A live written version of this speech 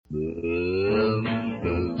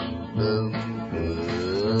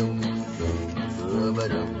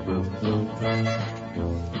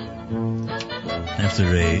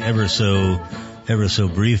after a ever so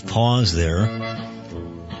brief pause there.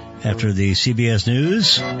 After the CBS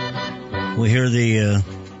News, we hear the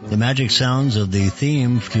magic sounds of the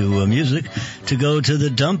theme to music to go to the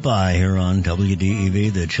Dump By here on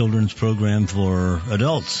WDEV, the children's program for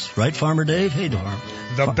adults. Right, Farmer Dave? Hey, Farm.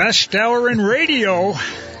 The best hour in radio.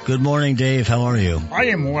 Good morning, Dave. How are you? I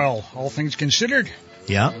am well, all things considered.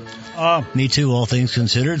 Yeah. Me too, all things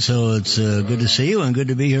considered. So it's good to see you and good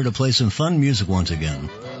to be here to play some fun music once again.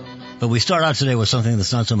 But we start out today with something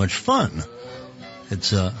that's not so much fun.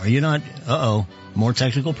 It's, are you not, more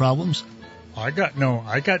technical problems? I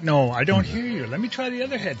don't hear you. Let me try the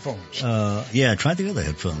other headphones. Yeah, try the other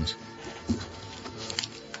headphones.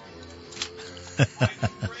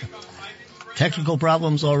 Technical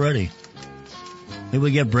problems already. Maybe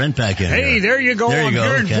we get Brent back in. Hey, here. There you go. I'm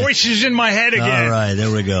hearing voices in my head again. All right, there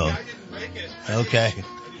we go. Okay.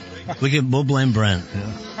 We'll blame Brent.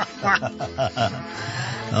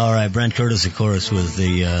 All right, Brent Curtis, of course, with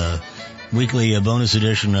the weekly bonus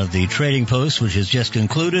edition of the Trading Post, which has just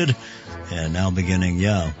concluded. And now beginning,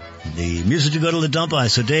 the music to go to the Dump By.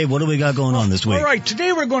 So, Dave, what do we got going on this week? All right,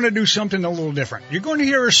 today we're going to do something a little different. You're going to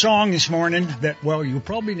hear a song this morning that, well, you'll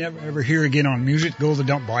probably never ever hear again on Music to Go to the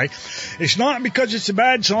Dump By. It's not because it's a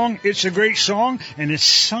bad song. It's a great song, and it's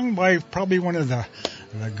sung by probably one of the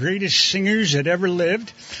greatest singers that ever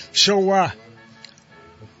lived. So,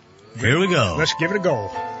 here we go. Let's give it a go.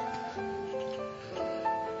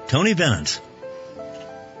 Tony Bennett.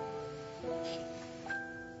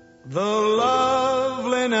 The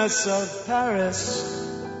loveliness of Paris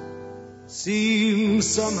seems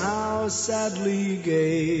somehow sadly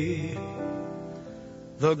gay.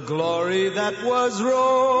 The glory that was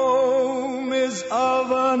Rome is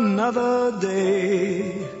of another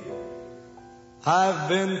day. I've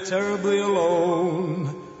been terribly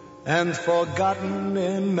alone and forgotten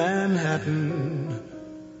in Manhattan.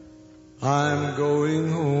 I'm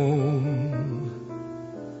going home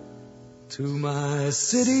to my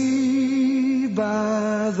city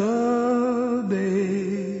by the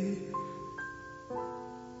bay.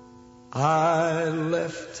 I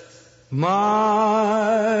left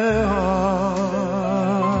my heart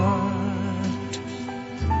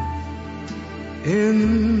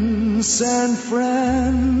in San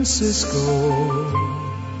Francisco,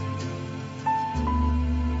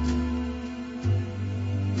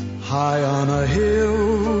 high on a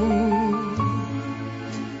hill.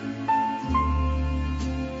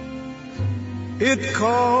 It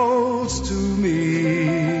calls to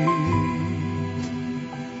me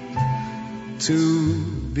to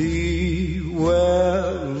be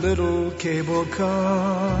where little cable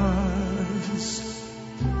cars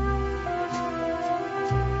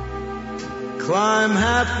climb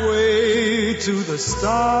halfway to the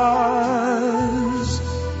stars.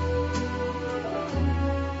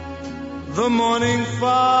 The morning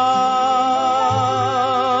fog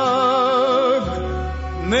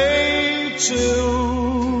may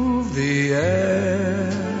chill the air.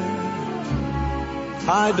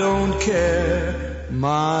 I don't care,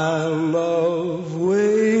 my love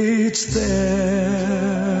waits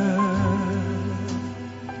there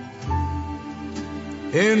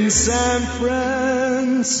in San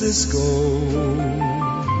Francisco.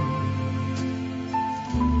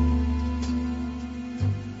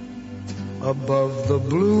 Above the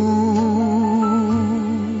blue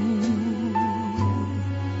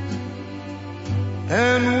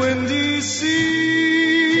and windy sea,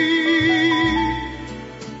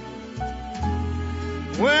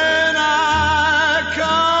 when I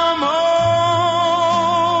come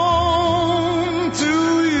home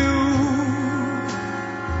to you,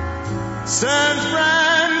 San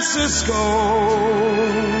Francisco,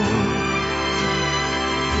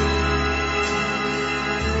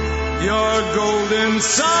 your golden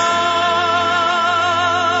sun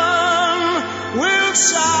will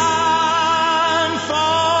shine for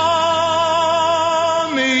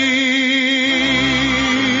me.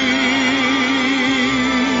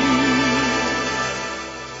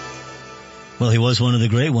 Well, he was one of the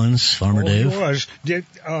great ones, Farmer Dave. He was.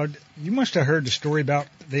 You must have heard the story about,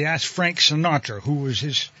 they asked Frank Sinatra who was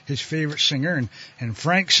his favorite singer, and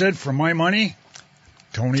Frank said, for my money,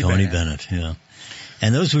 Tony Bennett. Yeah.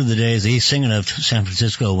 And those were the days, he's singing of San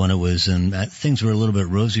Francisco when it was, and things were a little bit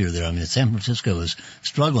rosier there. I mean, San Francisco is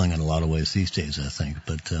struggling in a lot of ways these days, I think.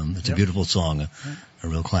 But it's a beautiful song, a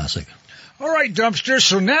real classic. All right, Dumpster,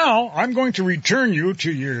 so now I'm going to return you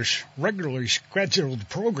to your regularly scheduled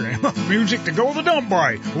program of Music to Go to the Dump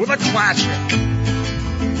By with a classic.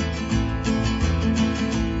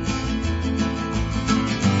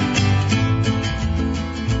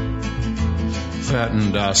 fat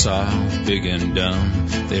and docile, big and dumb.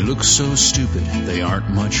 They look so stupid, they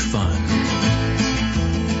aren't much fun.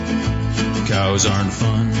 Cows aren't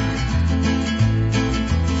fun.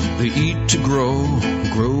 They eat to grow,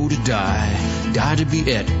 grow to die, die to be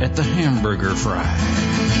et at the hamburger fry.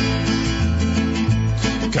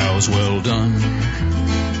 Cows well done.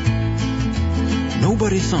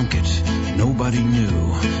 Nobody thunk it, nobody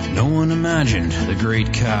knew, no one imagined the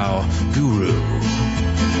great cow guru.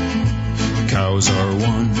 Cows are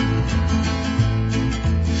one.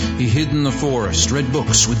 He hid in the forest, read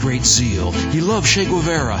books with great zeal. He loved Che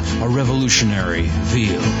Guevara, a revolutionary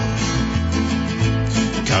veal.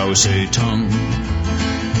 Cows say tongue.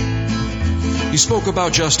 He spoke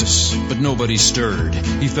about justice, but nobody stirred.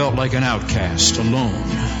 He felt like an outcast, alone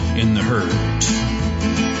in the herd.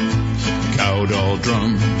 Cowed-all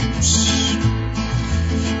drums.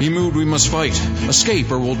 He moved, we must fight,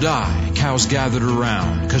 escape or we'll die. Cows gathered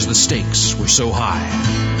around, 'cause the stakes were so high.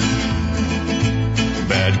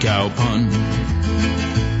 Bad cow pun.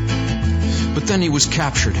 But then he was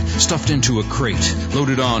captured, stuffed into a crate,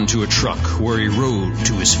 loaded onto a truck where he rode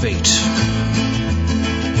to his fate.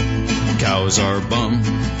 Cows are bummed.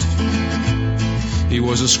 He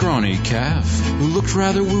was a scrawny calf who looked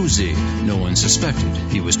rather woozy. No one suspected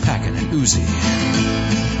he was packing an Uzi.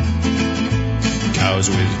 Cows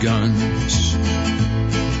with guns.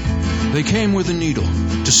 They came with a needle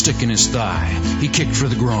to stick in his thigh. He kicked for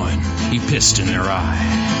the groin. He pissed in their eye.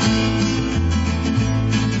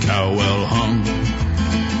 Cow well hung.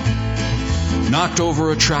 Knocked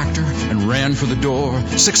over a tractor and ran for the door.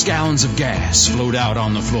 6 gallons of gas flowed out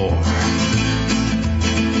on the floor.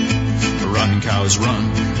 Run, cows,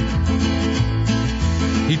 run.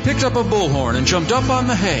 He picked up a bullhorn and jumped up on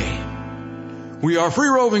the hay. We are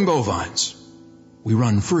free-roving bovines. We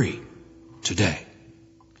run free today.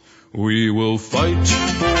 We will fight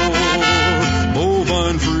for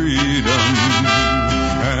bovine freedom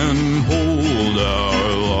and hold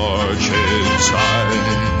our large heads high.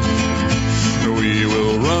 We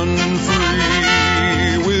will run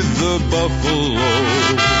free with the buffalo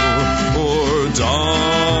or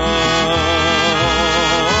die.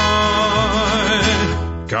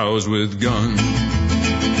 Cows with guns.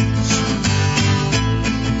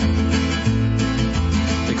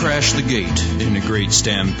 They crashed the gate in a great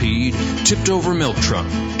stampede, tipped over milk truck,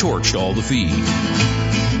 torched all the feed.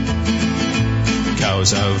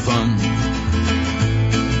 Cows have fun.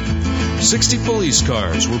 60 police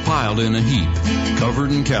cars were piled in a heap,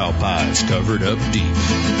 covered in cow pies, covered up deep.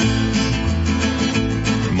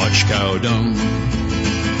 Much cow dung.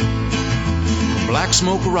 Black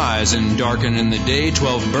smoke rising, darkening the day.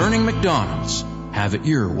 12 burning McDonald's. Have it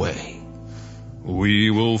your way. We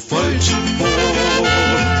will fight for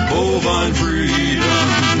bovine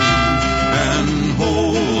freedom and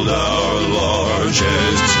hold our large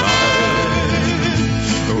heads high.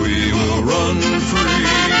 We will run free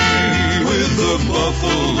with the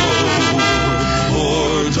buffalo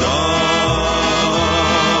or die.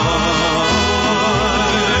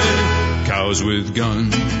 Cows with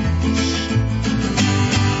guns.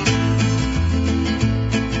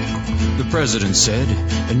 The president said,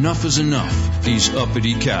 enough is enough. These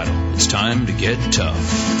uppity cattle, it's time to get tough.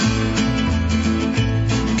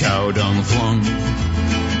 Cow dung flung.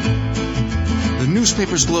 The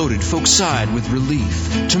newspapers gloated, folks sighed with relief.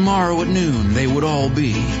 Tomorrow at noon they would all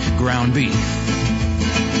be ground beef.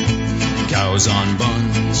 Cows on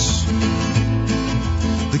buns.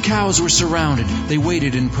 The cows were surrounded, they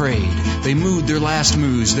waited and prayed. They mooed their last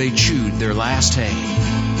moos, they chewed their last hay.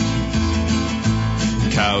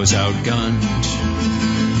 Cows outgunned.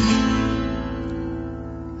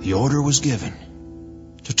 The order was given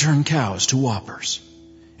to turn cows to whoppers,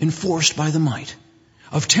 enforced by the might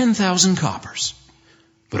of 10,000 coppers.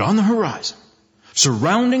 But on the horizon,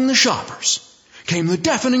 surrounding the shoppers, came the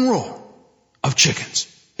deafening roar of chickens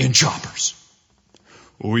in choppers.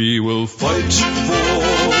 We will fight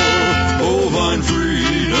for bovine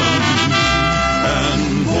freedom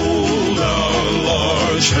and hold our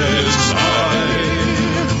large heads high.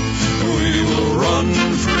 We will run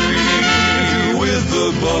free with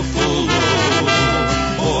the buffalo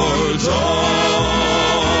or die.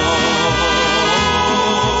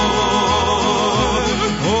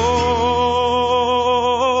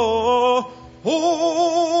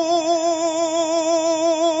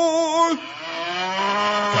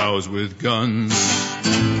 Cows with guns.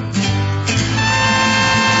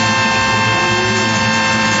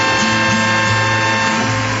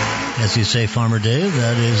 As you say, Farmer Dave,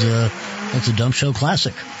 that's a Dump Show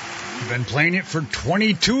classic. I've been playing it for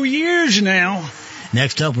 22 years now.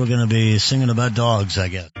 Next up, we're going to be singing about dogs, I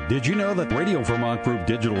guess. Did you know that Radio Vermont Group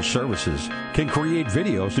Digital Services can create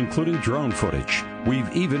videos including drone footage? We've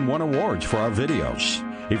even won awards for our videos.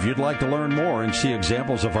 If you'd like to learn more and see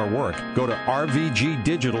examples of our work, go to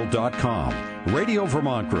rvgdigital.com. Radio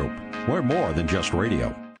Vermont Group. We're more than just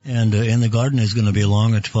radio. And In the Garden is going to be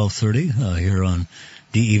along at 12:30 here on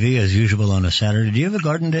DEV as usual on a Saturday. Do you have a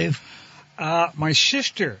garden, Dave? My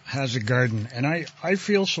sister has a garden, and I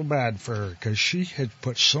feel so bad for her because she had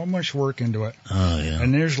put so much work into it. Oh, yeah.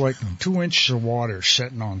 And there's like 2 inches of water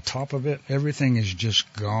sitting on top of it. Everything is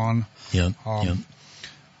just gone. Yep.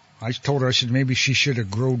 I told her, I said maybe she should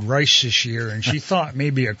have growed rice this year, and she thought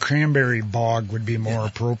maybe a cranberry bog would be more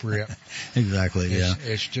appropriate. Exactly, yeah.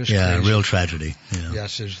 It's just crazy. Real tragedy. Yeah.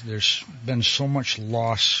 Yes, there's been so much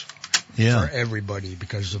loss Yeah. for everybody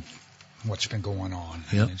because of what's been going on.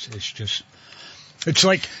 Yep. And it's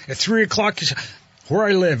like at 3 o'clock, where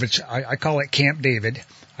I live, I call it Camp David.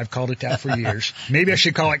 I've called it that for years. Maybe I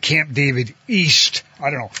should call it Camp David East.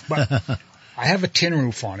 I don't know. But I have a tin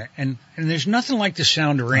roof on it, and there's nothing like the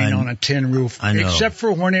sound of rain on a tin roof, except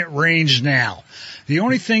for when it rains now. The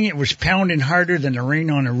only thing that was pounding harder than the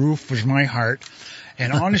rain on the roof was my heart.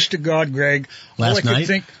 And honest to God, Greg, Last night,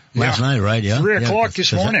 right? Yeah. 3 o'clock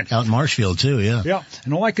this morning. Out in Marshfield, too, yeah. Yeah.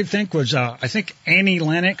 And all I could think was, I think Annie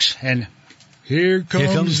Lennox and Here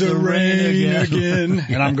Comes the Rain Again.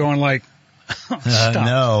 And I'm going like, stop.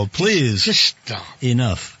 No, please. Just stop.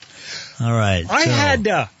 Enough. All right. I had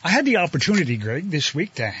the opportunity, Greg, this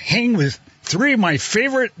week to hang with 3 of my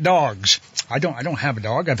favorite dogs. I don't have a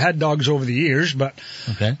dog. I've had dogs over the years, but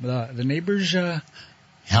the neighbors,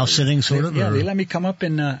 house sitting, sort of? Yeah, they let me come up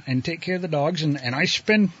and take care of the dogs, and I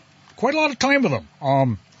spend quite a lot of time with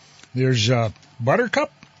them. There's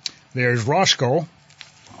Buttercup, there's Roscoe.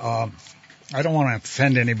 I don't want to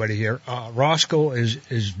offend anybody here. Roscoe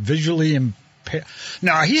is visually impaired.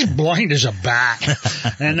 No, he's blind as a bat.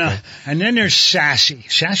 And then there's Sassy.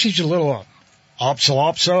 Sassy's a little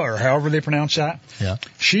Opsalopsa, or however they pronounce that. Yeah.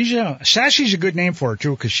 Sassy's a good name for her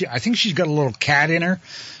too, because I think she's got a little cat in her.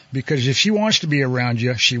 Because if she wants to be around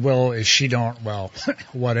you, she will. If she don't, well,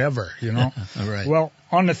 whatever, you know. All right. Well,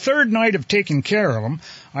 on the third night of taking care of them,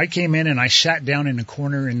 I came in and I sat down in the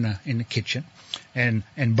corner in the kitchen, and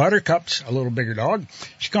Buttercup's a little bigger dog.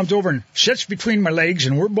 She comes over and sits between my legs,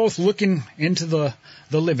 and we're both looking into the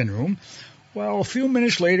living room. Well, a few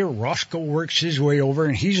minutes later, Roscoe works his way over,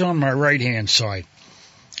 and he's on my right-hand side.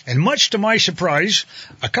 And much to my surprise,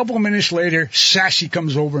 a couple of minutes later, Sassy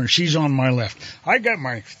comes over and she's on my left. I got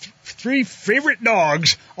my 3 favorite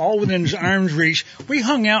dogs all within arm's reach. We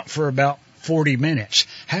hung out for about 40 minutes.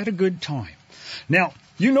 Had a good time. Now,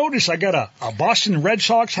 you notice I got a Boston Red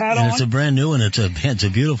Sox hat on. And it's a brand new one. It's a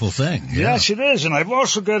beautiful thing. Yeah. Yes, it is. And I've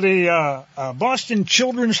also got a Boston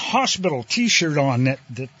Children's Hospital T-shirt on that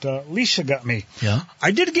Lisa got me. Yeah. I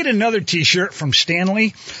did get another T-shirt from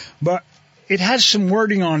Stanley, but it has some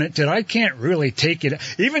wording on it that I can't really take it,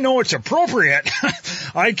 even though it's appropriate,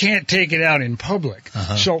 I can't take it out in public.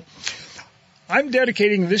 Uh-huh. So I'm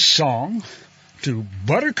dedicating this song to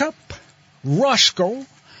Buttercup, Roscoe,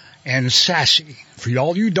 and Sassy, for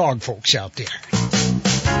all you dog folks out there.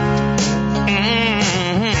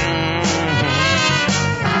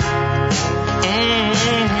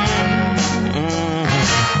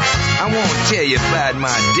 I want to tell you about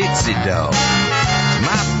my Dixie dog.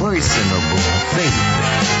 My personable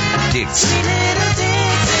favorite, Dixie.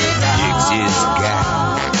 Dixie's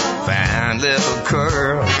got fine little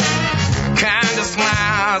curl, kind of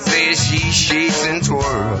smiles as she shakes and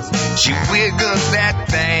twirls. She wiggles that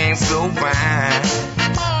thing so fine.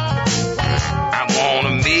 I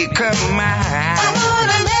wanna make her mine.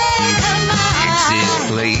 Dixie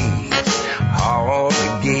plays hard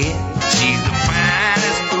to get. She's the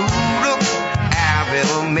finest poodle I've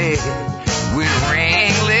ever met, with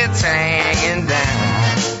ringlets hanging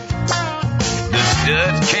down. The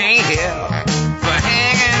studs can't help for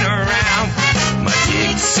hanging around. My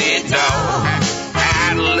Dixie dog,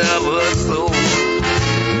 I love her so.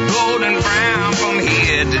 Golden brown from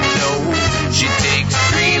head to toe. She takes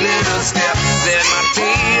 3 little steps and my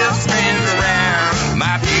tail spins around.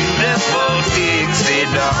 My beautiful Dixie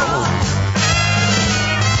dog.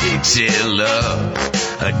 Dixie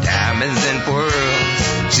loves her diamonds and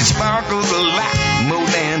pearls. She sparkles a lot more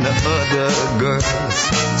than the other girls.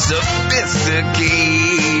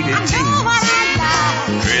 Sophisticated taste,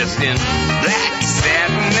 dressed in black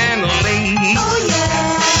satin and lace.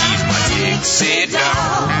 She's my Dixie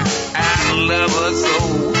dog, I love her so.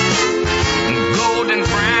 Golden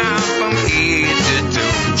brown from head to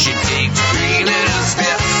toe. She takes 3 little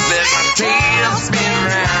steps and my tail spin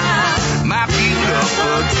round. My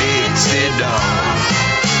beautiful Dixie dog.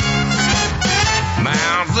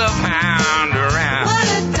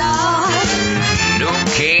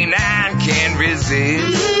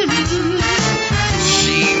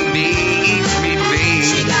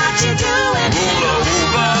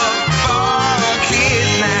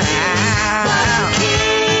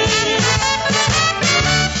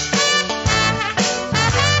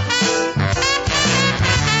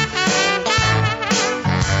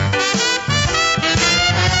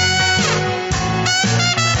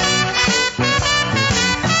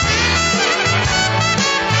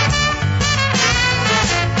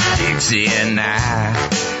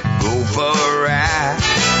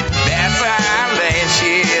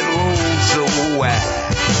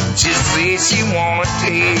 She says she wanna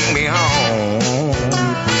take me home.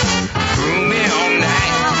 Groom me all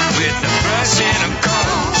night with the brush and a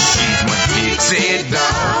comb. She's my Dixie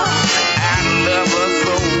dog. I love her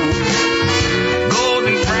so.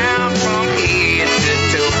 Golden brown from head to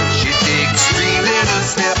toe. She takes 3 little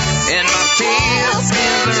steps and my tail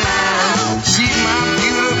spins around. She's my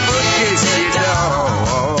beautiful Dixie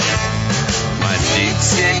dog. My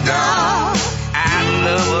Dixie dog. I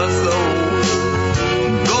love her so.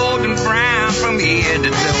 Golden brown from head to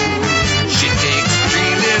toe. She takes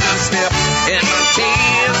 3 little steps and my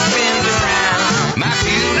tail spins around. My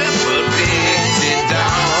beautiful Dixie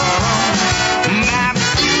dog. My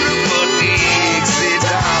beautiful Dixie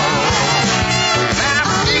dog. My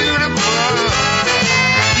beautiful,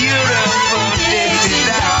 beautiful Dixie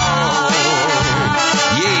dog.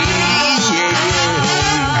 Yeah, yeah,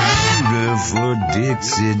 yeah. Beautiful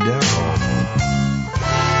Dixie dog.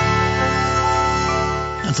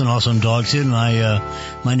 That's an awesome dog tune.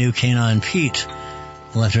 My new canine Pete.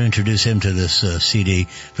 We'll have to introduce him to this CD.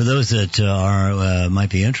 For those that might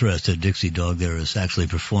be interested, Dixie Dog there is actually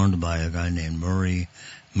performed by a guy named Murray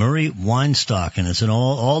Weinstock, and it's an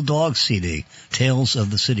all dog CD. Tales of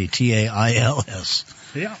the City, Tails.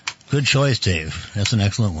 Yeah. Good choice, Dave. That's an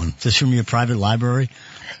excellent one. Is this from your private library?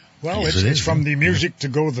 Well, Yes, it's it is, from yeah. the Music to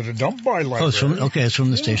Go to the Dump By library. Oh, it's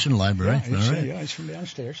from the station library. Yeah, it's, All right. it's from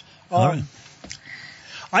downstairs. All right.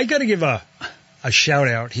 I got to give a shout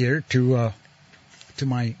out here to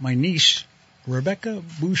my niece Rebecca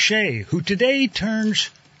Boucher, who today turns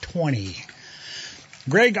 20.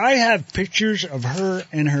 Greg, I have pictures of her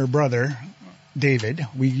and her brother David.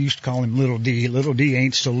 We used to call him Little D. Little D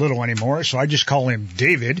ain't so little anymore, so I just call him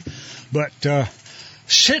David. But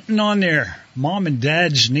sitting on their mom and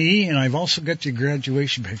dad's knee, and I've also got the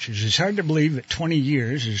graduation pictures. It's hard to believe that 20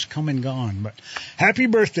 years has come and gone. But happy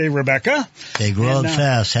birthday, Rebecca. They grow up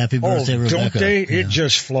fast. Happy birthday, Rebecca. Don't they? Yeah, It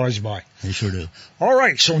just flies by. they sure do. All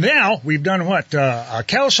right, so now we've done what? A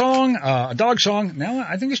cow song, a dog song. Now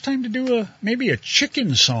I think it's time to do maybe a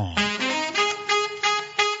chicken song.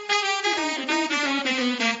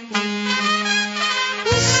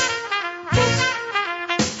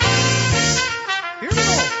 Here we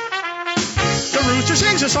go. The rooster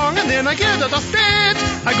sings a song and then I get out of bed.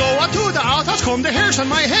 I go out to the outhouse, comb the hairs on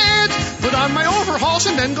my head, put on my overalls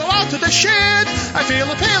and then go out to the shed. I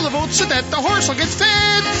fill a pail of oats so that the horse will get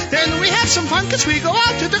fed. Then we have some fun 'cause we go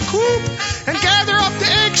out to the coop and gather up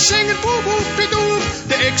the eggs singing boo boop be doop.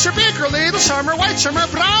 The eggs are big or little, some are white, some are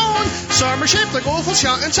brown. Some are shaped like ovals,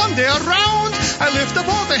 young and some they are round. I lift up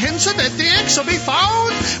all the hens so that the eggs will be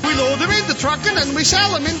found. We load them in the truck and then we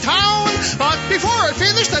sell them in town. But before I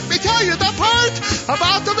finish, let me tell you the part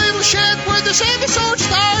about the little shed where this episode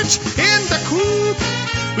starts. In the coop,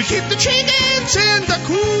 we keep the chickens in the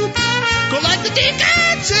coop. Go like the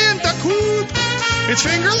dickens in the coop. It's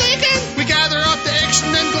finger licking. We gather up the eggs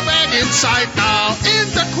and then go back inside. Now in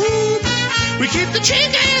the coop, we keep the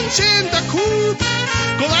chickens in the coop.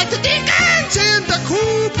 Go like the dickens in the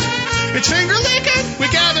coop. It's finger licking. We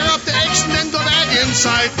gather up the eggs and then go back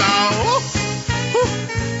inside. Now,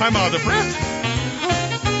 I'm out of breath.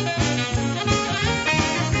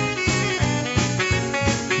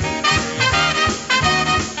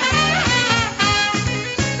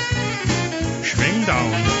 Swing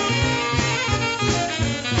down.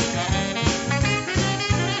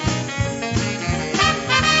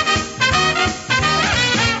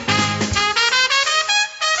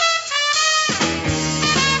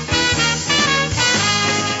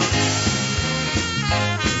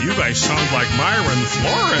 You guys sound like Myron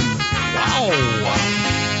Florin.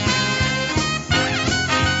 Wow.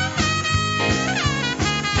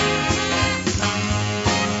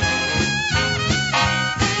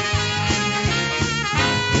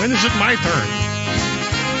 When is it my turn?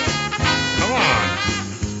 Come on.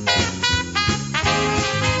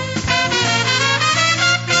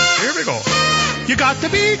 Here we go. You got to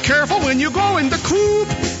be careful when you go in the coop.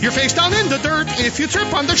 Your face down in the dirt if you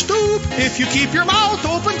trip on the stoop. If you keep your mouth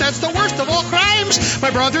open, that's the worst of all crimes. My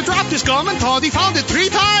brother dropped his gum and thought he found it 3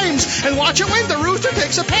 times. And watch it when the rooster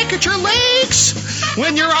takes a peck at your legs.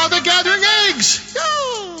 When you're out there gathering eggs.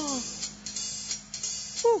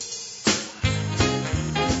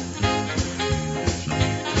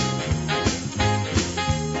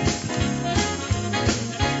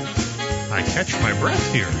 I catch my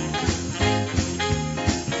breath here.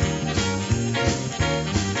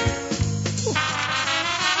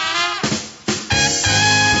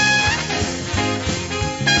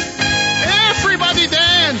 Everybody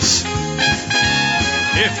dance!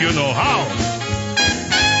 If you know how.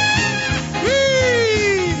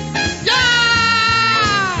 Whee!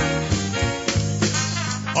 Yeah!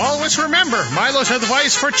 always remember Milo's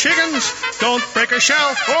advice for chickens. Don't break a shell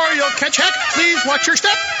or you'll catch heck. Please watch your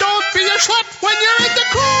step. Don't be a schlep when you're in the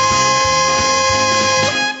coop.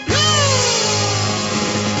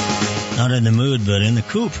 Not in the mood, but in the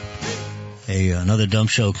coop. Another Dump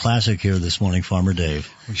Show classic here this morning, Farmer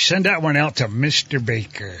Dave. We send that one out to Mr.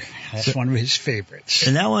 Baker. That's one of his favorites.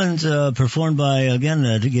 And that one's performed by, again,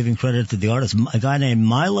 giving credit to the artist, a guy named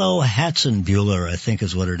Milo Hatzenbuehler, I think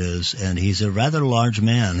is what it is. And he's a rather large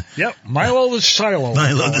man. Yep, Milo the Silo.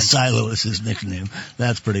 Milo the Silo is his nickname.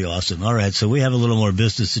 That's pretty awesome. All right, so we have a little more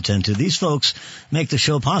business to tend to. These folks make the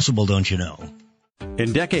show possible, don't you know?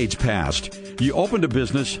 In decades past, you opened a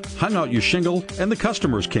business, hung out your shingle, and the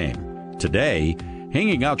customers came. Today,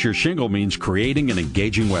 hanging out your shingle means creating an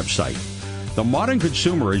engaging website. The modern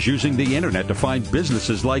consumer is using the internet to find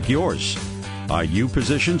businesses like yours. Are you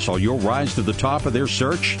positioned so you'll rise to the top of their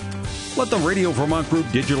search? Let the Radio Vermont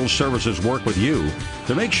Group Digital Services work with you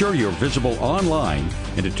to make sure you're visible online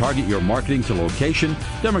and to target your marketing to location,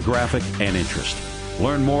 demographic, and interest.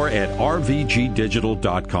 Learn more at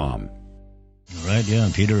rvgdigital.com. All right, yeah,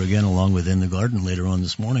 and Peter again along with In the Garden later on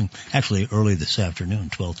this morning. Actually, early this afternoon,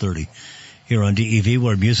 12:30, here on DEV,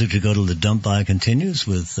 where music to go to the dump by continues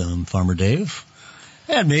with Farmer Dave.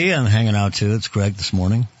 And me, I'm hanging out too. It's Greg this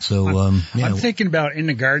morning. So, I'm thinking about In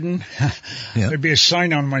the Garden. Yeah. There'd be a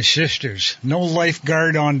sign on my sister's. No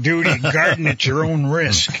lifeguard on duty. Garden at your own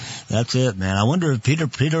risk. That's it, man. I wonder if Peter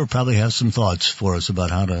probably has some thoughts for us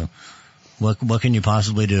about how to, what can you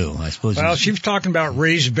possibly do? I suppose. Well, she was talking about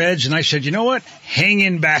raised beds, and I said, you know what?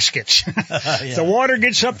 Hang-in baskets. If the water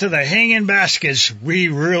gets up to the hang-in baskets, we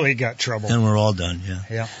really got trouble. Then we're all done, yeah.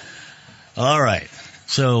 Yeah. All right.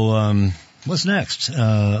 So, what's next?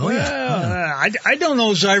 I don't know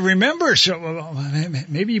as I remember, so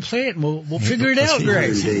maybe you play it and we'll figure it out,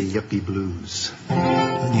 Greg. Day Yuppie Blues. The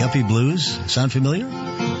Yuppie Blues? Sound familiar?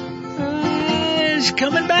 It's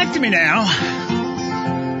coming back to me now.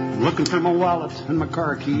 Looking for my wallet and my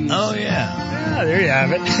car keys. Oh, yeah. Yeah, there you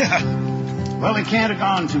have it. Well, they can't have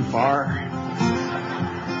gone too far.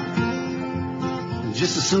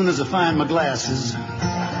 Just as soon as I find my glasses,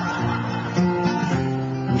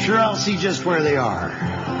 I'm sure I'll see just where they are.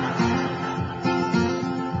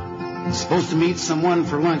 I'm supposed to meet someone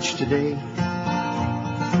for lunch today,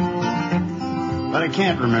 but I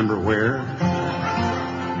can't remember where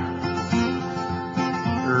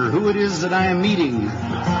or who it is that I am meeting.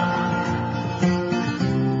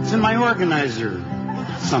 It's in my organizer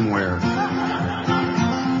somewhere.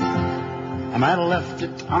 I might have left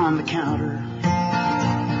it on the counter,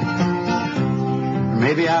 or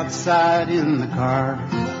maybe outside in the car.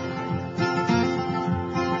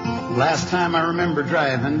 Last time I remember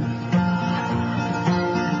driving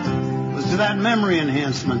was to that memory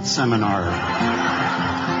enhancement seminar.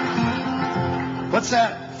 What's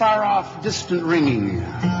that far-off, distant ringing?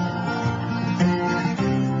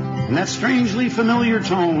 And that strangely familiar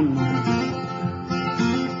tone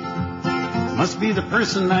must be the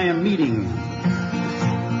person I am meeting,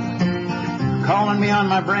 calling me on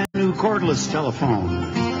my brand new cordless telephone.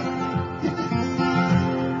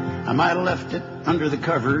 I might have left it under the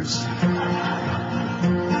covers,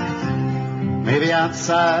 maybe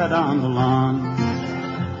outside on the lawn.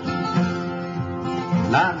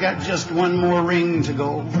 And I've got just one more ring to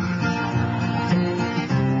go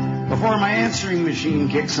before my answering machine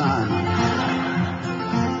kicks on.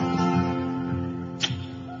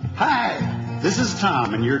 Hi, this is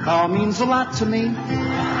Tom, and your call means a lot to me.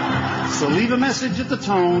 So leave a message at the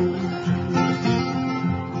tone,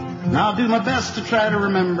 and I'll do my best to try to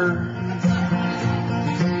remember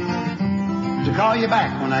to call you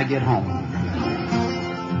back when I get home.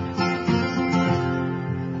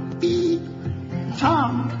 Beep.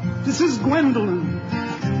 Tom, this is Gwendolyn,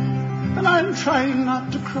 and I'm trying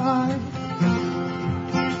not to cry.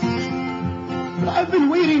 But I've been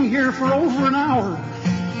waiting here for over an hour.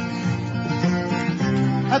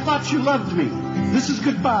 I thought you loved me. This is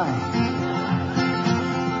goodbye.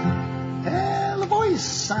 The voice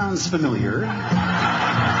sounds familiar.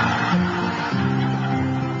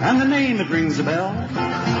 And the name, it rings a bell.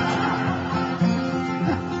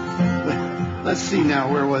 Let's see now,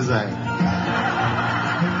 where was I?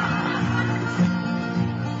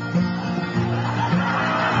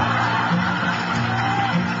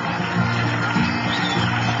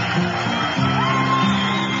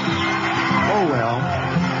 Oh, well.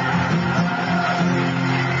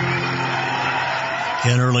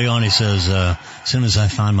 And early on he says, as soon as I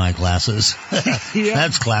find my glasses. Yeah.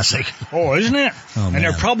 That's classic. Oh, isn't it? Oh, and man.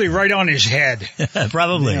 they're probably right on his head.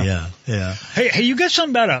 Probably, yeah. Hey, you got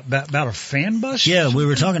something about a fan bus? Yeah, we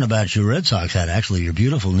were talking about your Red Sox hat, actually, your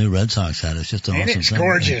beautiful new Red Sox hat. It's just an And awesome it's thing.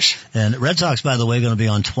 gorgeous. And Red Sox, by the way, going to be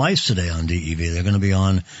on twice today on DEV. They're going to be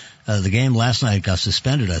on, the game last night got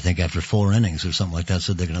suspended, I think, after 4 innings or something like that,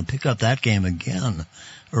 so they're going to pick up that game again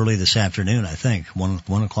early this afternoon, I think,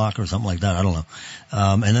 1 o'clock or something like that, I don't know.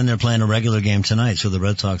 And then they're playing a regular game tonight, so the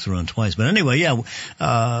Red Sox are on twice. But anyway, yeah,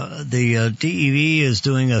 the DEV is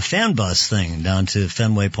doing a fan bus thing down to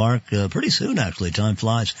Fenway Park pretty soon, actually. Time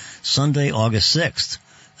flies. Sunday, August 6th.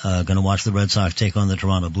 Going to watch the Red Sox take on the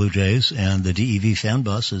Toronto Blue Jays, and the DEV fan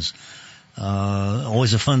bus is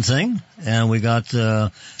always a fun thing. And we got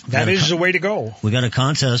that is the way to go. We got a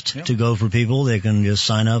contest to go for people. They can just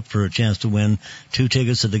sign up for a chance to win 2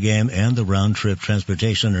 tickets to the game and the round trip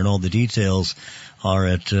transportation, and all the details are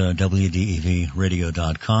at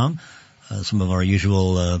WDEVradio.com. Some of our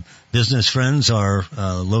usual business friends are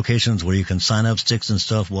locations where you can sign up: Sticks and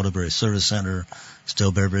Stuff, Waterbury Service Center,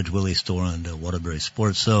 Stowe Beverage, Willie's Store, and Waterbury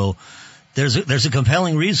Sports. So there's a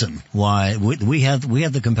compelling reason why we have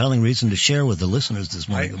the compelling reason to share with the listeners this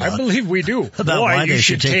morning. I believe we do. About why they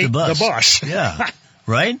should take the bus. Yeah.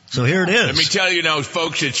 Right? So here it is. Let me tell you now,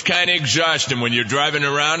 folks, it's kind of exhausting when you're driving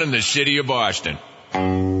around in the city of Boston.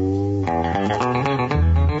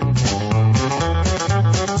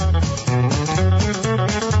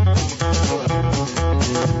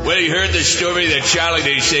 Well, you heard the story that Charlie,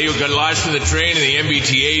 they say, who got lost in the train and the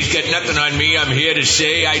MBTA's got nothing on me. I'm here to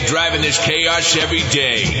say I drive in this chaos every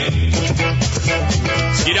day.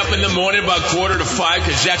 Get up in the morning about 4:45,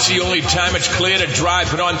 because that's the only time it's clear to drive.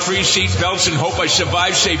 Put on 3 seat belts and hope I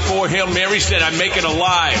survive. Say 4 Hail Marys, then I make it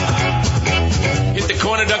alive. Hit the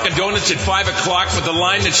corner Dunkin' Donuts at 5 o'clock with the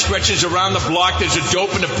line that stretches around the block. There's a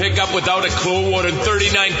dope in the pickup without a clue. Ordered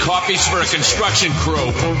 39 coffees for a construction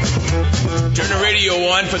crew. Turn the radio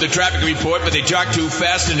on for the traffic report, but they talk too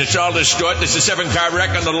fast and it's all distort. There's a 7-car wreck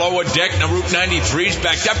on the lower deck. Now Route 93's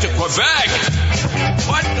backed up to Quebec.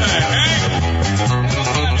 What the heck?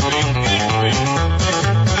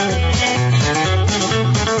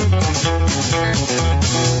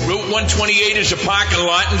 Route 128 is a parking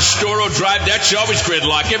lot, and Storo Drive, that's always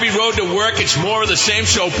gridlock. Every road to work, it's more of the same,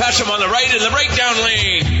 so pass them on the right in the breakdown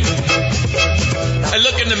lane. I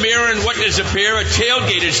look in the mirror, and what does appear? A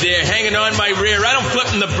tailgate is there, hanging on my rear. I don't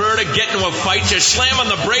flip in the bird or get into a fight, just slam on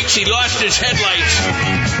the brakes, he lost his headlights.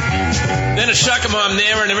 Then a sucker mom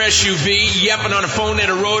there in her SUV, yapping on a phone at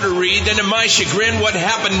a rotary. Then to my chagrin, what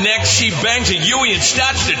happened next? She bangs a Yui and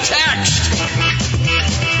starts to text.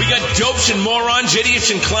 We got dopes and morons,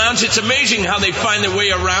 idiots and clowns. It's amazing how they find their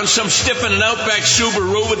way around. Some stiff in an Outback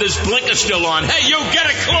Subaru with his blinker still on. Hey, you, get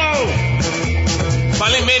a clue!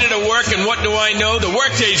 Finally made it to work, and what do I know? The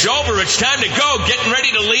workday's over. It's time to go. Getting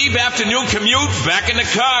ready to leave. Afternoon commute. Back in the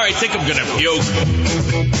car. I think I'm going to puke.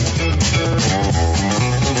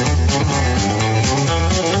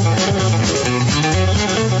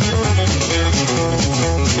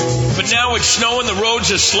 But now it's snowing, the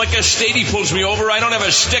roads are slicker. Stady pulls me over, I don't have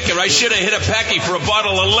a sticker. I should have hit a packy for a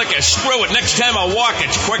bottle of liquor. Screw it, next time I'll walk,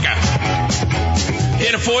 it's quicker.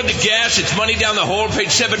 Can't afford the gas, it's money down the hole. Paid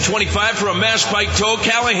 $7.25 for a Mass Pike toll.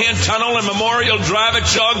 Callahan Tunnel and Memorial Drive,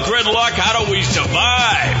 it's all gridlock. How do we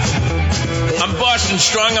survive? I'm Boston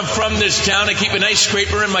strong, I'm from this town. I keep an ice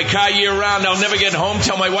scraper in my car year round. I'll never get home,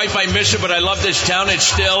 tell my wife I miss her, but I love this town. It's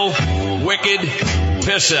still wicked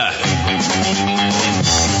pisser.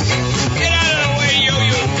 Get out of the way, you.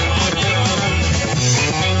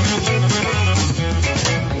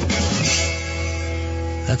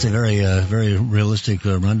 That's a very realistic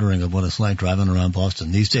rendering of what it's like driving around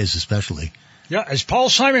Boston, these days especially. Yeah, as Paul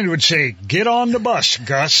Simon would say, get on the bus,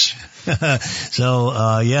 Gus.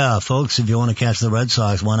 So, yeah, folks, if you want to catch the Red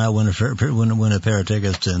Sox, why not win a pair of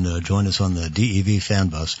tickets and join us on the DEV fan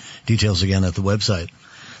bus. Details again at the website.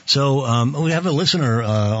 So we have a listener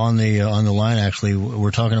on the line. Actually,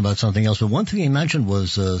 we're talking about something else. But one thing he mentioned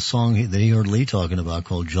was a song that he heard Lee talking about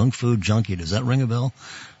called "Junk Food Junkie." Does that ring a bell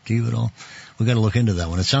to you at all? We got to look into that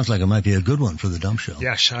one. It sounds like it might be a good one for the dump show.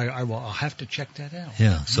 Yes, I will. I'll have to check that out.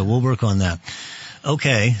 Yeah, so we'll work on that.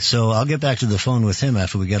 Okay, so I'll get back to the phone with him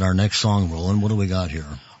after we get our next song rolling. What do we got here?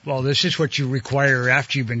 Well, this is what you require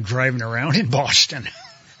after you've been driving around in Boston.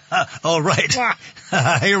 Oh, right.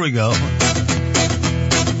 Here we go.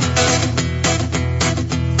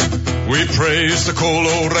 We praise the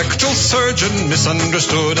colorectal surgeon,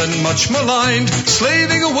 misunderstood and much maligned,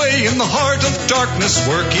 slaving away in the heart of darkness,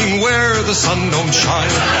 working where the sun don't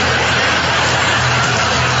shine.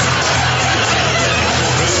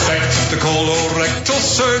 Respect the colorectal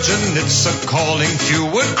surgeon, it's a calling few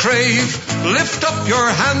would crave. Lift up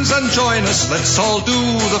your hands and join us, let's all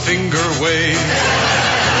do the finger wave.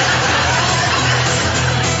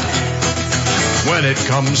 When it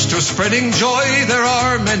comes to spreading joy, there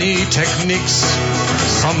are many techniques.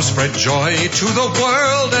 Some spread joy to the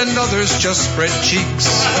world and others just spread cheeks.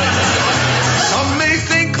 Some may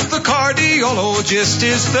think the cardiologist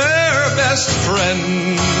is their best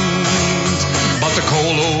friend, but the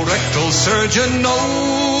colorectal surgeon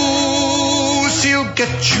knows he'll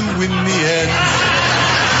get you in the end.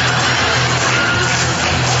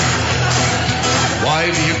 Why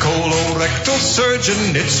be a colorectal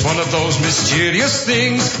surgeon? It's one of those mysterious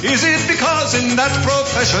things. Is it because in that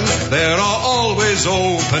profession there are always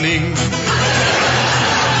openings?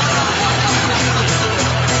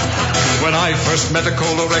 When I first met a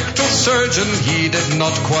colorectal surgeon, he did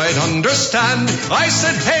not quite understand. I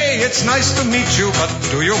said, hey, it's nice to meet you, but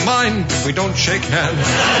do you mind if we don't shake hands?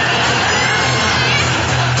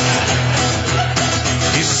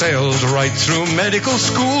 He sailed right through medical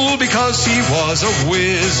school because he was a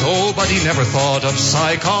whiz. Oh, but he never thought of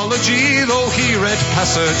psychology, though he read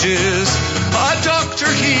passages. A doctor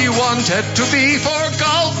he wanted to be, for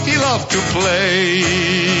golf he loved to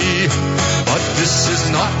play. But this is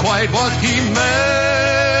not quite what he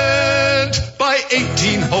meant by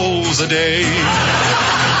 18 holes a day.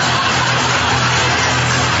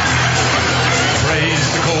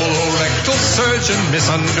 Praise the colorectal surgeon,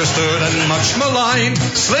 misunderstood and much maligned,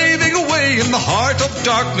 slaving away in the heart of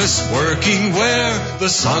darkness, working where the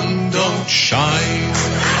sun don't shine.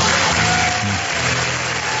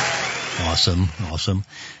 Awesome.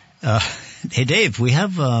 Hey, Dave, we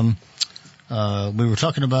have, we were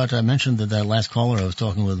talking about, I mentioned that last caller I was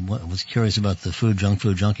talking with was curious about the junk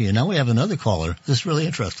food junkie, and now we have another caller. This is really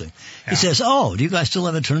interesting. Yeah. He says, oh, do you guys still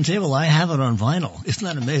have a turntable? I have it on vinyl. Isn't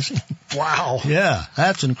that amazing? Wow. Yeah,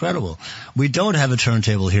 that's incredible. We don't have a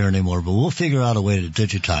turntable here anymore, but we'll figure out a way to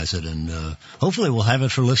digitize it, and hopefully we'll have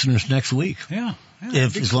it for listeners next week. Yeah.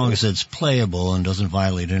 As long as it's playable and doesn't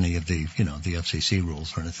violate any of the, the FCC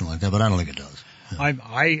rules or anything like that, but I don't think it does.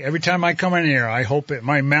 I every time I come in here, I hope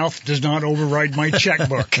my mouth does not override my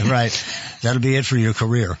checkbook. Right. That'll be it for your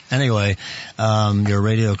career. Anyway, your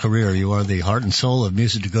radio career. You are the heart and soul of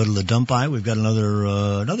music to go to the dump by. We've got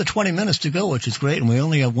another 20 minutes to go, which is great, and we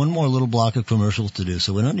only have one more little block of commercials to do,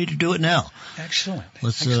 so we don't need to do it now. Excellent.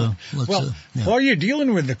 Excellent. While you're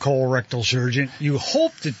dealing with the colorectal surgeon, you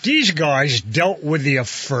hope that these guys dealt with you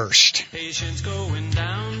first. Patients going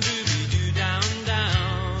down, doobie-doo, down,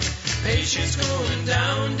 down. Patients going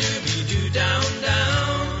down, doobie-doo, down,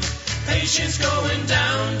 down. Patients going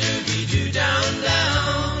down, doobie-doo, down,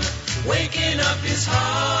 down. Waking up is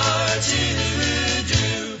hard to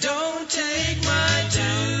do. Don't take my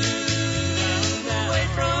tube away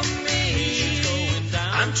from me.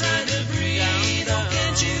 I'm trying to breathe, oh,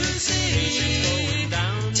 can't you see?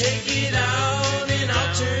 Take it out and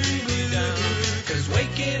I'll turn blue. 'Cause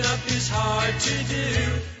waking up is hard to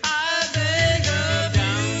do. I beg of you.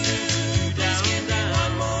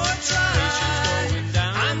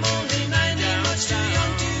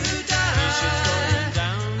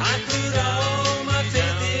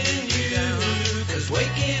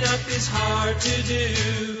 It's hard to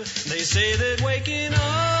do. They say that waking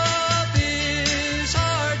up is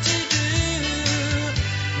hard to do.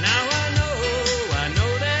 Now I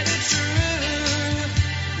know that it's true.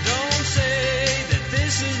 Don't say that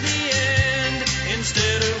this is the end.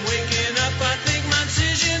 Instead of waking up, I think my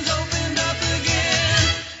decision's opened up again.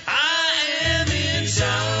 I am in such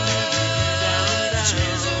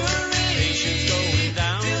misery.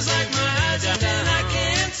 Feels like my eyes are down, I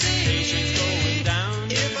can't see.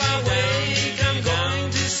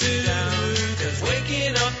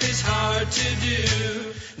 To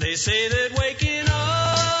do. They say that waking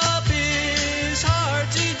up is hard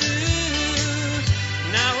to do.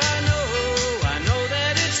 Now I know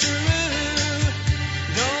that it's true.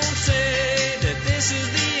 Don't say that this is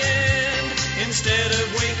the end. Instead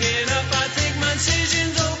of waking up, I think my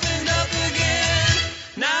decision's opened up again.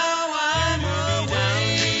 Now I'm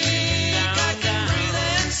awake, I can breathe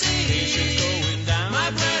and see. My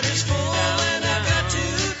blood is full and I've got to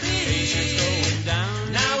pee.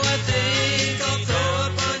 Now I think I'll throw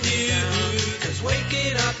up on you, 'cause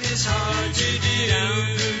waking up is hard to do.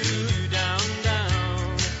 Down,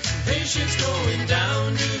 down. Patients going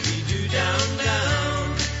down, doobie-doo, down,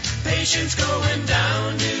 down. Patients going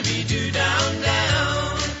down, doobie-doo, down,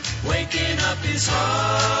 down. Waking up is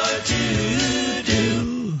hard to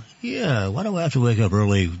do. Yeah, why do I have to wake up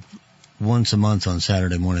early once a month on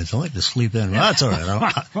Saturday mornings. I like to sleep in. Well, that's all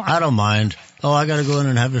right. I don't mind. Oh, I got to go in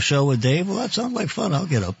and have a show with Dave? Well, that sounds like fun. I'll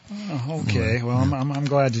get up. Oh, okay. Well, I'm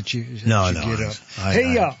glad that you get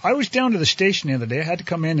up. I was down to the station the other day. I had to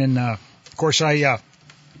come in, and of course I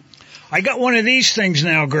got one of these things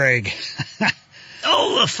now, Greg.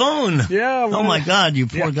 Oh, a phone. Yeah. Oh, my God, you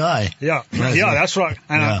poor guy. Yeah, that's right.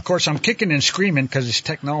 And, of course, I'm kicking and screaming because it's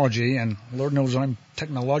technology, and Lord knows I'm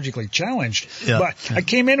technologically challenged. Yeah. But I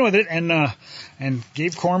came in with it and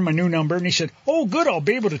gave Corm my new number, and he said, oh, good, I'll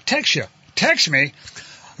be able to text you. Text me?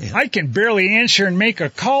 Yeah. I can barely answer and make a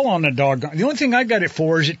call on the doggone. The only thing I got it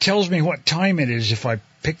for is it tells me what time it is if I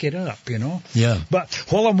pick it up, you know? Yeah. But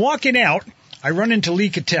while I'm walking out, I run into Lee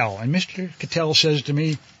Cattell, and Mr. Cattell says to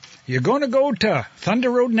me, "You're going to go to Thunder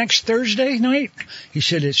Road next Thursday night?" He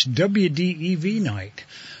said, "It's WDEV night."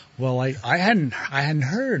 Well, I hadn't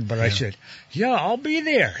heard, but I said, "Yeah, I'll be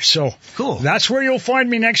there." So cool. That's where you'll find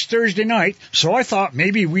me next Thursday night. So I thought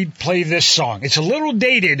maybe we'd play this song. It's a little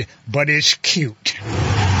dated, but it's cute.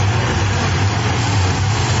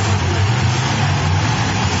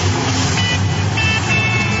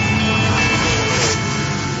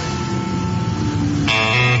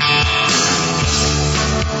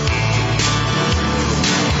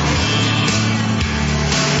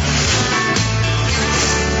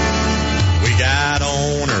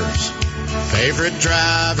 Favorite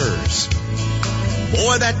drivers.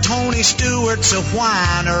 Boy, that Tony Stewart's a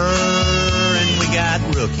whiner. And we got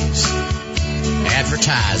rookies,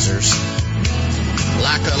 advertisers.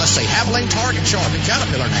 Like, let's say, Havoline, Target, Sharpie,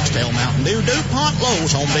 Caterpillar, Nextel, Mountain Dew, DuPont,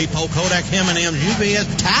 Lowe's, Home Depot, Kodak, M&M's, UPS,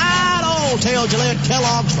 Tide, Old Tail, Gillette,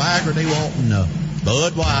 Kellogg's, Viagra, they won't know.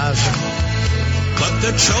 Budweiser. But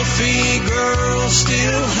the trophy girls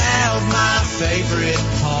still have my favorite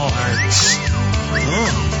parts.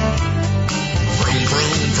 Vroom,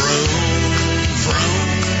 vroom, vroom, vroom,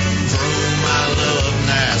 vroom, I love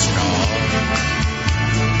NASCAR.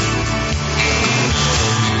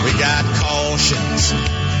 We got cautions,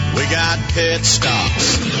 we got pit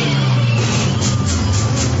stops.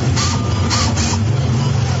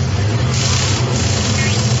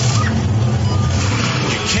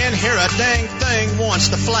 You can't hear a dang thing once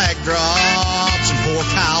the flag drops, and poor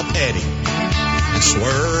Kyle Petty and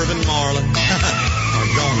Swerve and Marlin are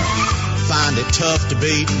gonna find it tough to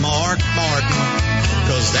beat Mark Martin,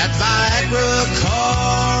 'cause that Viagra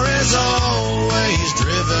car is always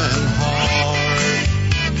driven hard.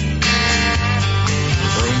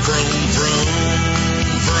 Vroom, vroom, vroom,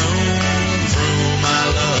 vroom, vroom, I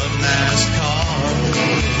love NASCAR.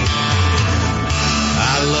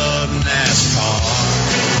 I love NASCAR.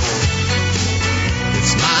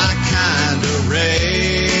 It's my kind of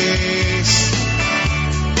race.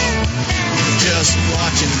 Just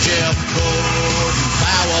watching Jeff Gordon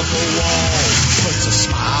plow up a wall puts a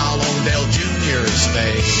smile on Dale Jr.'s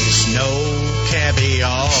face. No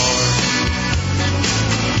caviar.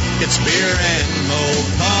 It's beer and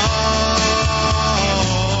Mopar.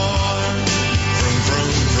 Vroom,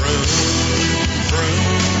 vroom, vroom,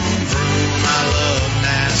 vroom, vroom, I love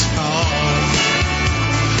NASCAR.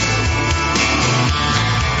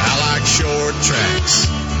 I like short tracks.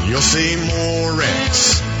 You'll see more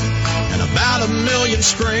wrecks. And about 1 million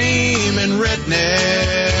screaming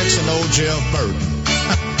rednecks. And old Jeff Burton,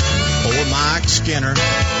 or Mike Skinner,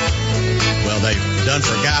 well, they've done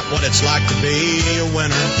forgot what it's like to be a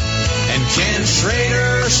winner. And Ken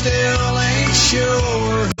Schrader still ain't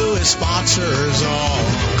sure who his sponsors are.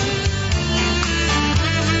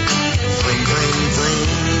 Vroom, vroom, vroom,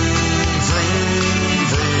 vroom,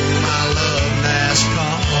 vroom, I love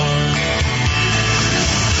NASCAR.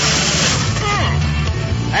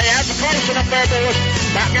 Hey, how's the closing up there, boys?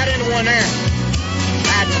 About got into one there.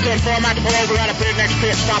 I just informed him to pull over right up here next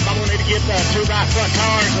pit stop. I'm going to need to get 2 right front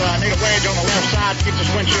tires. I need a wedge on the left side to get this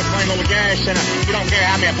windshield clean, a little gas. And you don't care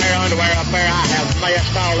how many pair of underwear up there. I have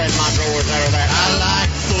messed all in my drawers there or that. I like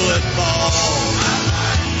football. I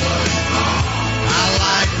like football. I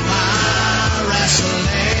like my wrestling.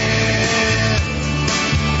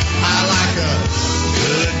 I like a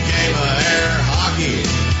good game of air hockey.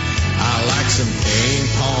 I like some ping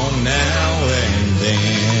pong now and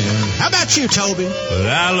then. How about you, Toby? But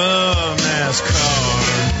I love NASCAR.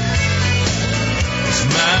 It's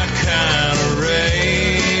my kind of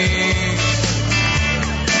race.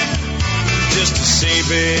 Just to see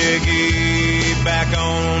Big E back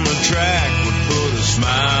on the track would put a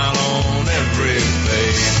smile on every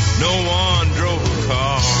face. No one drove a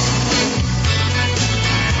car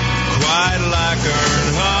quite like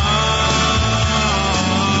Earnhardt.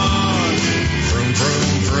 Vroom,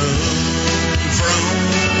 vroom, vroom,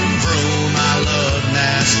 vroom, vroom, I love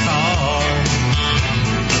NASCAR.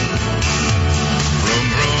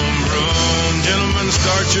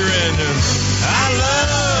 and I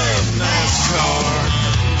love NASCAR.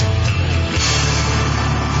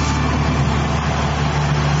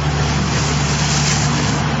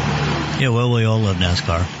 Yeah, well, we all love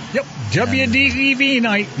NASCAR. Yep, WDEV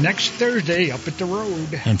night next Thursday up at the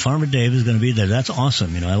road. And Farmer Dave is going to be there. That's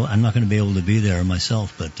awesome. You know, I'm not going to be able to be there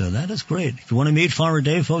myself, but that is great. If you want to meet Farmer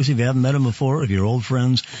Dave, folks, if you haven't met him before, if you're old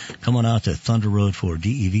friends, come on out to Thunder Road for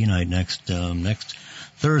DEV night next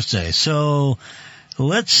Thursday. So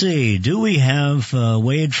let's see. Do we have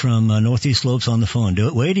Wade from Northeast Slopes on the phone?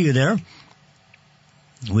 Wade, are you there?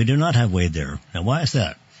 We do not have Wade there. Now, why is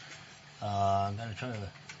that? I'm going to try to...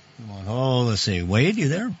 Come on. Oh, let's see. Wade, you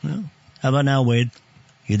there? No. How about now, Wade?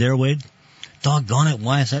 You there, Wade? Doggone it.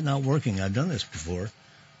 Why is that not working? I've done this before.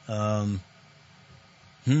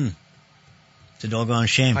 It's a doggone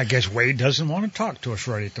shame. I guess Wade doesn't want to talk to us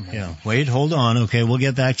right at the moment. Yeah. Wade, hold on. Okay, we'll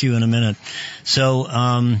get back to you in a minute. So,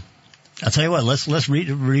 I'll tell you what. Let's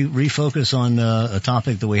refocus on a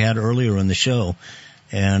topic that we had earlier in the show,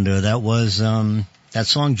 and that was that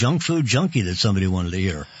song "Junk Food Junkie" that somebody wanted to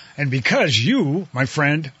hear. And because you, my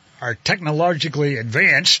friend, are technologically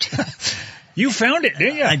advanced, you found it,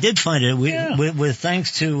 didn't you? I did find it. With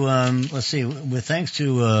thanks to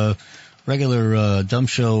regular Dump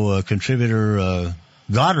Show contributor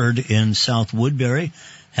Goddard in South Woodbury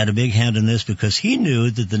had a big hand in this because he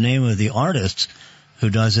knew that the name of the artist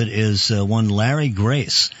who does it is one Larry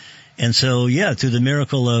Grace. And so, yeah, through the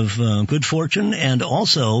miracle of good fortune and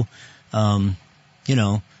also,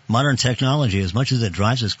 modern technology, as much as it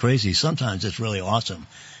drives us crazy, sometimes it's really awesome.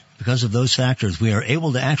 Because of those factors, we are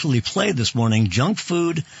able to actually play this morning Junk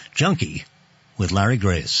Food Junkie with Larry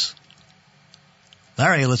Grace.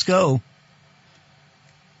 Larry, let's go.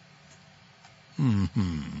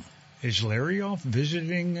 Is Larry off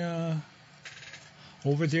visiting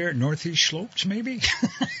over there at Northeast Slopes, maybe?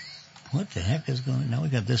 What the heck is going on? Now we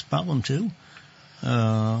got this problem, too?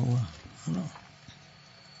 I don't know.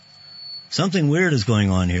 Something weird is going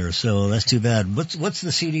on here, so that's too bad. What's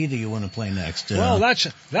the CD that you want to play next? Well,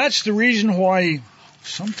 that's the reason why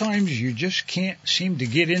sometimes you just can't seem to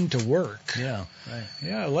get into work. Yeah, right.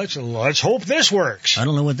 Yeah, let's hope this works. I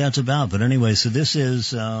don't know what that's about, but anyway, so this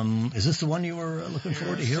is this the one you were looking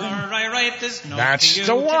forward to hearing? I write this note that's to you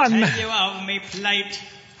the one. To tell you of me plight,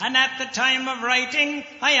 and at the time of writing,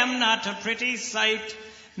 I am not a pretty sight.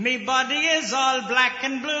 Me body is all black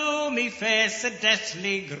and blue, me face a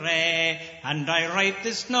deathly grey, and I write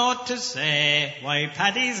this note to say why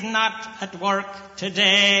Paddy's not at work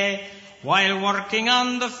today. While working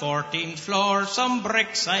on the 14th floor, some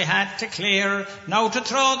bricks I had to clear. Now to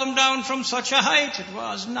throw them down from such a height, it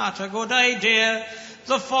was not a good idea.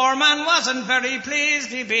 The foreman wasn't very pleased,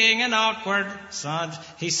 he being an awkward sod.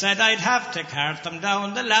 He said I'd have to cart them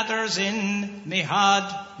down the ladders in me hod.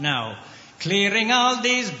 Now, clearing all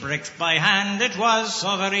these bricks by hand, it was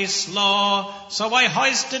so very slow. So I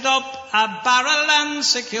hoisted up a barrel and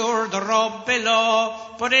secured the rope below.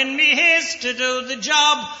 But in me haste to do the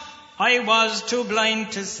job, I was too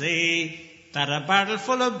blind to see that a barrel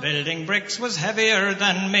full of building bricks was heavier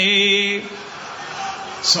than me.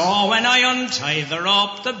 So when I untied the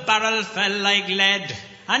rope, the barrel fell like lead.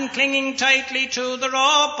 And clinging tightly to the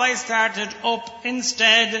rope, I started up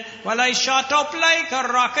instead. Well, I shot up like a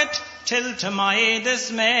rocket, till to my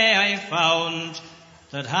dismay I found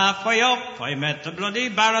that halfway up I met the bloody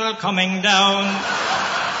barrel coming down.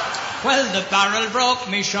 Well, the barrel broke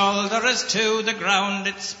me shoulder as to the ground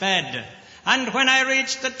it sped. And when I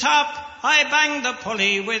reached the top, I banged the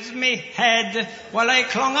pulley with me head. Well, I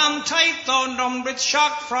clung on tight, though numbed with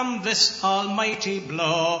shock from this almighty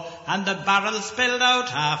blow. And the barrel spilled out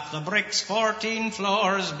half the bricks 14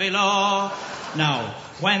 floors below. Now,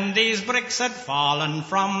 when these bricks had fallen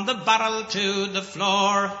from the barrel to the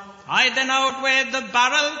floor, I then outweighed the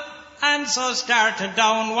barrel and so started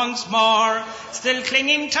down once more. Still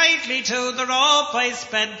clinging tightly to the rope, I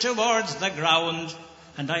sped towards the ground.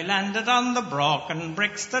 And I landed on the broken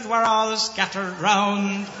bricks that were all scattered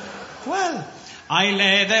round. Well, I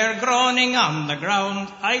lay there groaning on the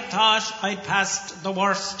ground. I thought I'd passed the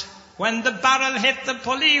worst, when the barrel hit the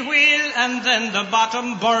pulley wheel and then the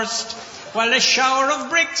bottom burst. Well, a shower of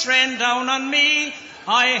bricks rained down on me.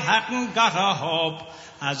 I hadn't got a hope.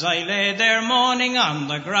 As I lay there moaning on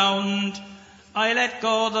the ground, I let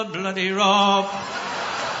go the bloody rope.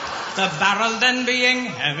 The barrel then being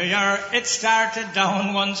heavier, it started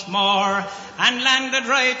down once more and landed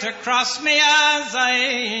right across me as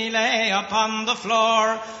I lay upon the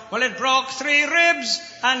floor. Well, it broke 3 ribs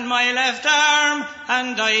and my left arm,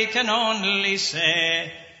 and I can only say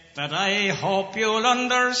that I hope you'll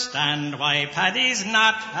understand why Paddy's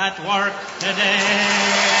not at work today.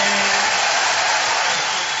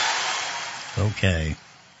 Okay.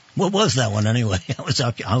 What was that one anyway? I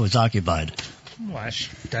was occupied. Well,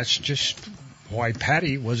 that's just why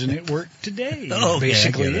Patty wasn't at work today. Oh, okay,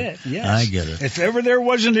 basically I get it. Yes. I get it. If ever there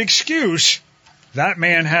was an excuse, that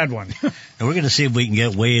man had one. And we're going to see if we can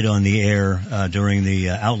get Wade on the air during the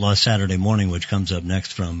Outlaw Saturday morning, which comes up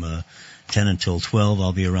next from 10 until 12.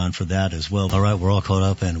 I'll be around for that as well. All right, we're all caught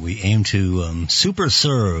up, and we aim to super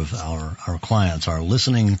serve our clients, our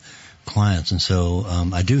listening clients. And so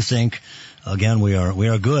I do think, again, we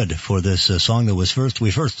are good for this song that we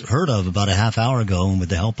first heard of about a half hour ago, and with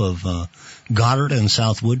the help of Goddard and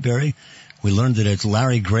South Woodbury, we learned that it's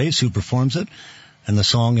Larry Grace who performs it, and the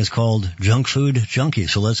song is called Junk Food Junkie.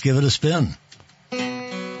 So let's give it a spin.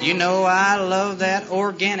 You know I love that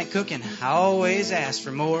organic cooking, I always ask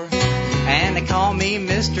for more. And they call me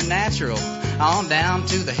Mr. Natural, on down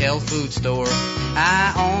to the health food store.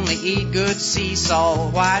 I only eat good sea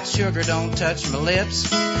salt, white sugar don't touch my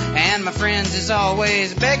lips. And my friends is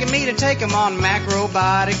always begging me to take them on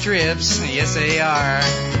macrobiotic trips. Yes, they are.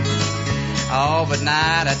 Oh, but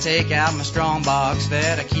night I take out my strong box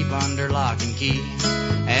that I keep under lock and key.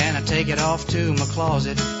 And I take it off to my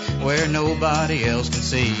closet where nobody else can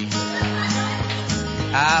see.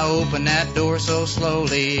 I open that door so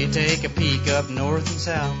slowly, take a peek up north and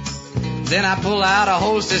south. Then I pull out a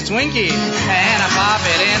Hostess Twinkie and I pop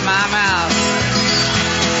it in my mouth.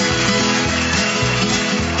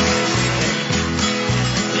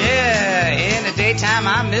 Yeah, in the daytime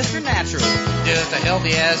I'm Mr. Natural, just as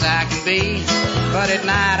healthy as I can be. But at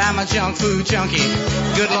night I'm a junk food junkie,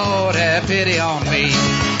 good Lord have pity on me.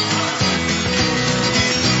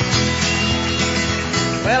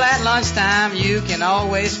 Well, at lunchtime, you can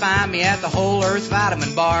always find me at the Whole Earth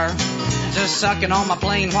Vitamin Bar, just sucking on my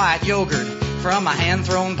plain white yogurt from my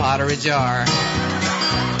hand-thrown pottery jar.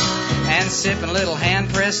 And sipping a little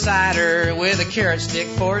hand-pressed cider with a carrot stick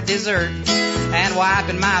for dessert. And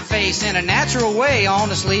wiping my face in a natural way on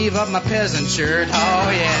the sleeve of my peasant shirt.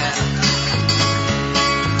 Oh, yeah.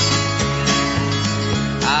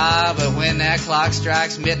 Ah, but when that clock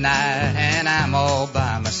strikes midnight and I'm all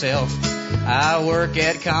by myself, I work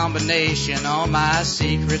at Combination on my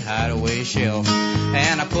secret hideaway shelf.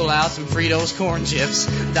 And I pull out some Fritos corn chips,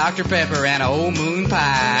 Dr. Pepper, and a old moon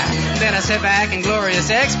pie. Then I sit back in glorious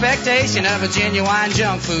expectation of a genuine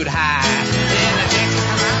junk food high. In the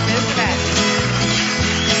daytime, I'm Mr. Natural.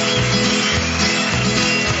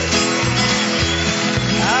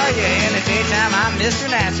 Oh yeah, in the daytime, I'm Mr.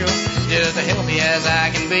 Natural, just as healthy as I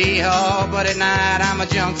can be. Oh, but at night, I'm a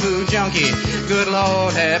junk food junkie. Good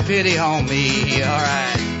Lord, have pity on me. All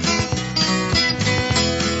right.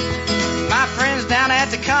 My friends down at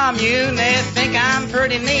the commune, they think I'm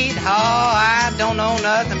pretty neat. Oh, I don't know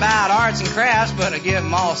nothing about arts and crafts, but I give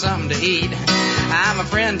them all something to eat. I'm a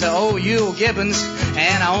friend to old Yule Gibbons,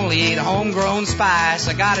 and I only eat homegrown spice.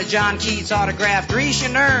 I got a John Keats autographed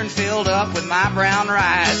Grecian urn filled up with my brown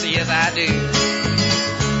rice. Yes, I do.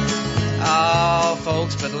 Oh,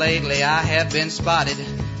 folks, but lately I have been spotted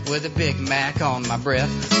with a Big Mac on my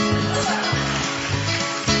breath,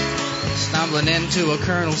 stumbling into a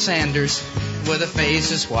Colonel Sanders with a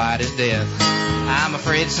face as white as death. I'm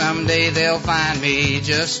afraid someday they'll find me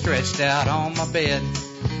just stretched out on my bed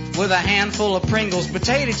with a handful of Pringles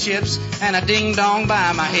potato chips and a ding-dong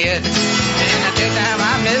by my head. In the daytime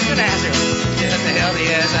I'm Mr. Natural, just as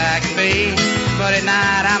healthy as I can be. But at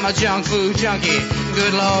night I'm a junk food junkie,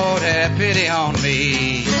 good Lord have pity on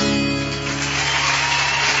me.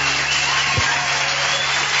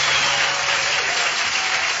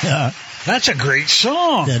 Yeah. That's a great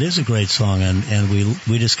song. That is a great song, and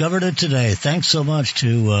we discovered it today. Thanks so much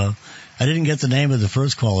to, I didn't get the name of the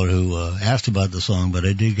first caller who asked about the song, but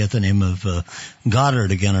I did get the name of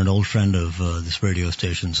Goddard, again, an old friend of this radio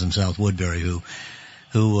station's in South Woodbury, who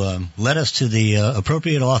led us to the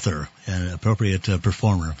appropriate author and appropriate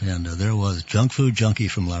performer. And there was Junk Food Junkie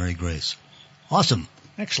from Larry Grace. Awesome.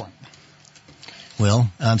 Excellent.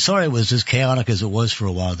 Well, I'm sorry it was as chaotic as it was for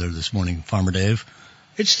a while there this morning, Farmer Dave.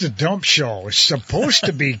 It's the dump show. It's supposed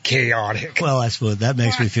to be chaotic. Well, I suppose that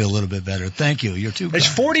makes me feel a little bit better. Thank you. You're too kind. It's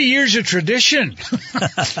 40 years of tradition.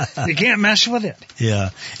 You can't mess with it. Yeah.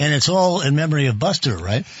 And it's all in memory of Buster,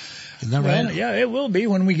 right? Isn't that right? Yeah, it will be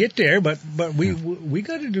when we get there, but we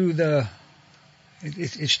got to do the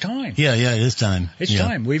it's time. Yeah, it is time. It's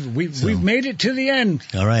time. We've made it to the end.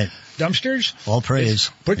 All right. Dumpsters. All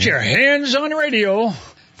praise. Put your hands on the radio.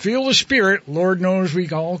 Feel the spirit. Lord knows we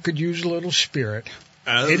all could use a little spirit.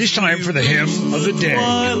 It is time for the hymn of the day.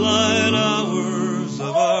 Twilight hours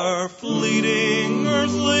of our fleeting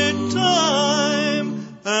earthly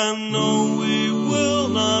time, and no, we will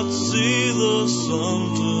not see the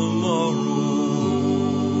sun tomorrow.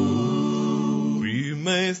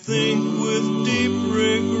 may think with deep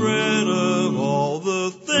regret of all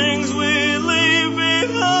the things we leave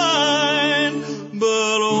behind,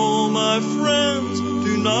 but oh, my friends,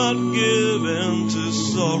 do not give in to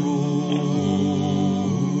sorrow.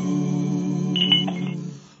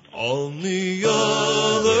 On the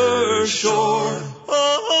other shore,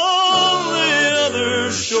 on the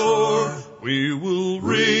other shore, we will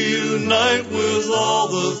reunite with all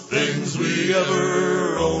the things we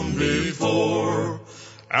ever owned before.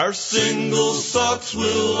 Our single socks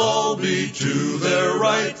will all be to their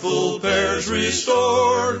rightful pairs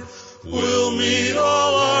restored. We'll meet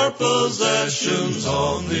all our possessions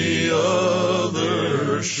on the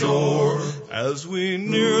other shore. As we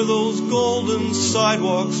near those golden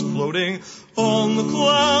sidewalks floating on the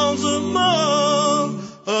clouds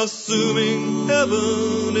above, assuming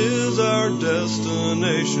heaven is our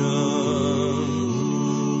destination,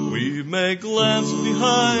 we may glance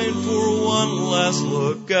behind for one last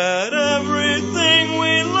look at everything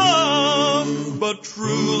we love, but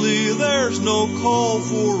truly there's no call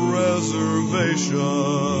for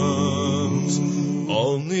reservations.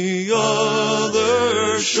 On the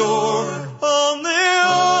other shore, on the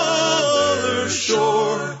other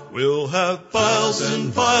shore, we'll have piles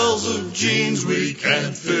and piles of jeans we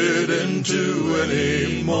can't fit into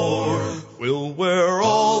anymore. We'll wear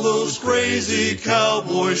all those crazy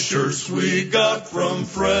cowboy shirts we got from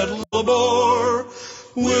Fred Labor.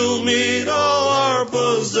 We'll meet all our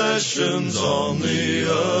possessions on the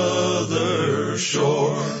other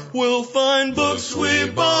shore. We'll find books we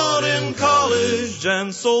bought in college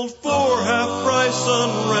and sold for half price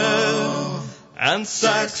unread, and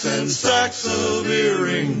sacks of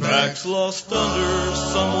earring backs lost under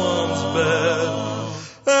someone's bed,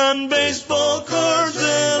 and baseball cards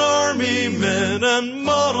and army men and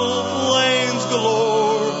model planes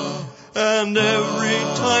galore, and every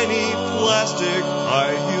tiny plastic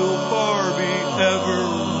high-heel Barbie ever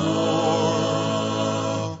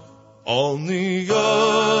wore. On the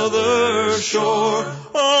other shore,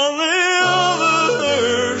 on the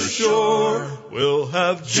other shore, we'll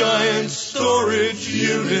have giant storage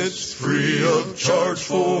units free of charge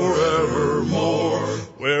forevermore,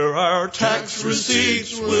 where our tax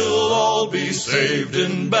receipts will all be saved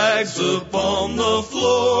in bags upon the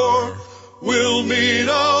floor. We'll meet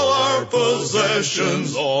all our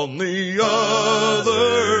possessions on the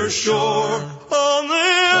other shore, on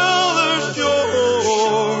the other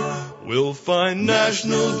shore. We'll find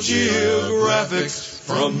National Geographics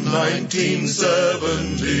from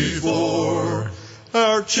 1974.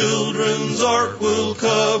 Our children's ark will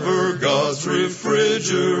cover God's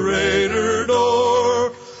refrigerator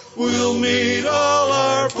door. We'll meet all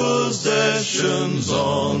our possessions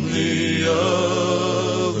on the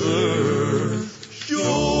other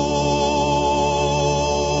shore.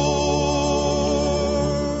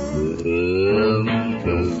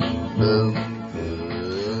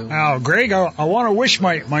 Now, Greg, I want to wish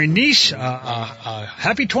my niece a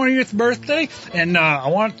happy 20th birthday, and I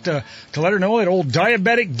want to let her know that old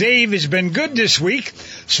diabetic Dave has been good this week.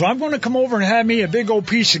 So I'm going to come over and have me a big old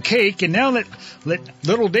piece of cake. And now that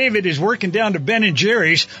little David is working down to Ben &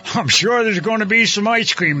 Jerry's, I'm sure there's going to be some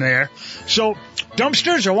ice cream there. So,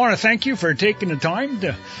 Dumpsters, I want to thank you for taking the time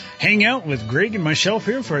to hang out with Greg and myself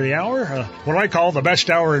here for the hour, what I call the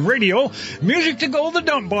best hour in radio. Music to go the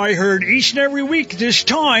dump by, heard each and every week, this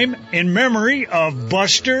time in memory of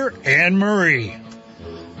Buster and Marie.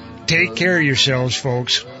 Take care of yourselves,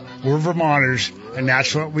 folks. We're Vermonters, and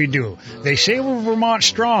that's what we do. They say we're Vermont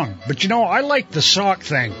strong, but you know, I like the sock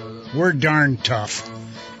thing. We're darn tough.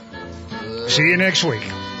 See you next week.